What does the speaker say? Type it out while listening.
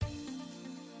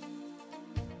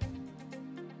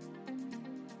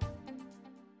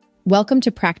Welcome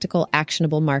to Practical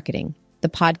Actionable Marketing, the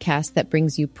podcast that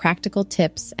brings you practical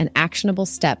tips and actionable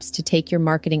steps to take your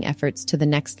marketing efforts to the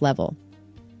next level.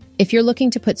 If you're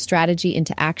looking to put strategy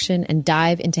into action and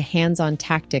dive into hands-on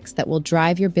tactics that will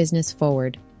drive your business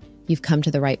forward, you've come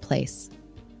to the right place.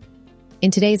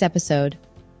 In today's episode,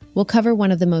 we'll cover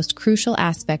one of the most crucial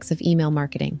aspects of email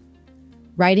marketing: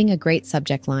 writing a great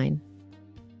subject line.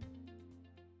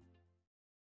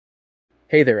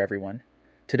 Hey there, everyone.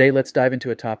 Today, let's dive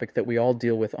into a topic that we all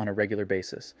deal with on a regular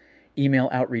basis: email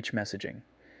outreach messaging.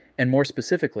 And more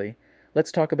specifically,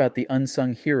 let's talk about the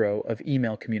unsung hero of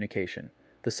email communication,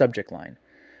 the subject line.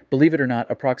 Believe it or not,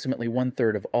 approximately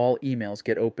 1/3 of all emails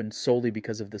get opened solely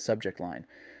because of the subject line.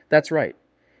 That's right.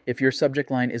 If your subject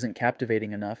line isn't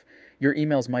captivating enough, your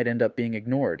emails might end up being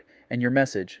ignored, and your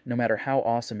message, no matter how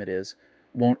awesome it is,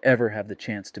 won't ever have the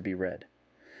chance to be read.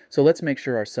 So let's make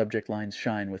sure our subject lines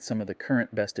shine with some of the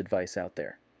current best advice out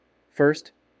there.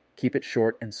 First, keep it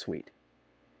short and sweet.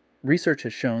 Research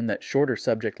has shown that shorter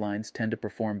subject lines tend to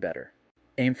perform better.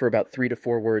 Aim for about 3 to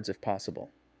 4 words if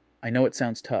possible. I know it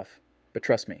sounds tough, but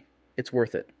trust me, it's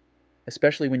worth it.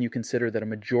 Especially when you consider that a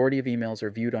majority of emails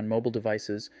are viewed on mobile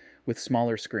devices with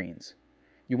smaller screens.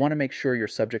 You want to make sure your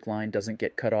subject line doesn't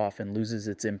get cut off and loses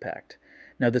its impact.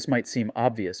 Now, this might seem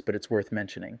obvious, but it's worth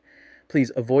mentioning.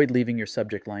 Please avoid leaving your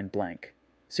subject line blank.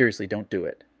 Seriously, don't do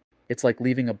it. It's like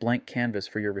leaving a blank canvas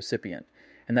for your recipient,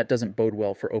 and that doesn't bode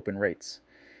well for open rates.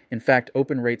 In fact,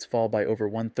 open rates fall by over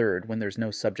 1/3 when there's no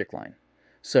subject line.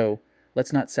 So,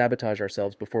 let's not sabotage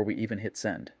ourselves before we even hit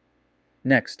send.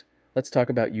 Next, let's talk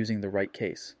about using the right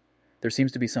case. There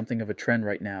seems to be something of a trend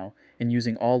right now in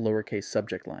using all lowercase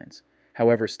subject lines.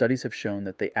 However, studies have shown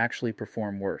that they actually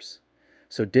perform worse.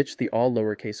 So ditch the all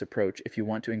lowercase approach if you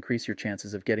want to increase your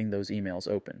chances of getting those emails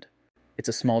opened. It's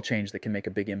a small change that can make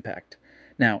a big impact.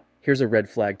 Now, here's a red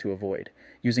flag to avoid: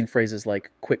 using phrases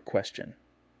like "quick question."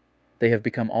 They have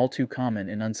become all too common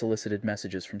in unsolicited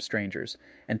messages from strangers,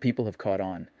 and people have caught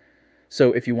on.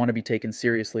 So if you want to be taken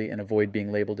seriously and avoid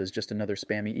being labeled as just another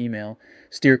spammy email,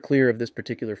 steer clear of this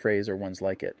particular phrase or ones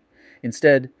like it.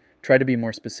 Instead, try to be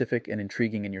more specific and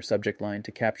intriguing in your subject line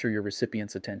to capture your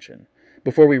recipient's attention.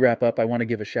 Before we wrap up, I want to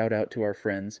give a shout out to our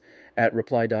friends at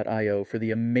reply.io for the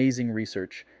amazing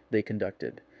research they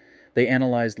conducted. They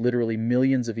analyzed literally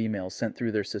millions of emails sent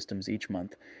through their systems each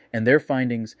month, and their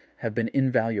findings have been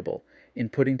invaluable in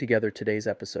putting together today's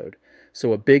episode.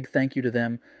 So a big thank you to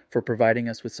them for providing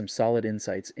us with some solid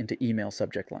insights into email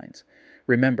subject lines.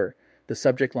 Remember, the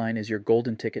subject line is your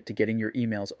golden ticket to getting your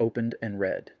emails opened and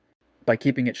read. By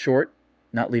keeping it short,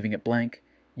 not leaving it blank,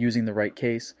 using the right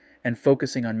case, and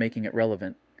focusing on making it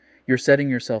relevant, you're setting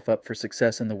yourself up for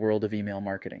success in the world of email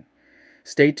marketing.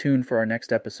 Stay tuned for our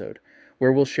next episode,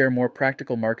 where we'll share more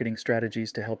practical marketing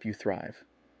strategies to help you thrive.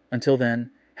 Until then,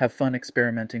 have fun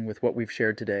experimenting with what we've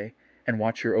shared today and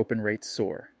watch your open rates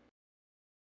soar.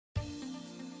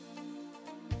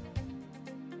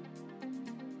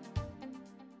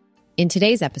 In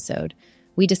today's episode,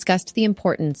 we discussed the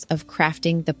importance of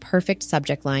crafting the perfect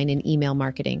subject line in email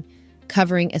marketing,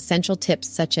 covering essential tips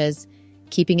such as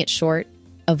keeping it short,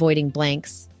 avoiding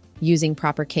blanks, using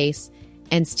proper case,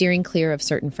 and steering clear of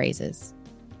certain phrases.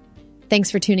 Thanks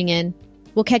for tuning in.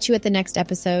 We'll catch you at the next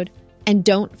episode, and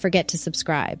don't forget to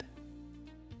subscribe.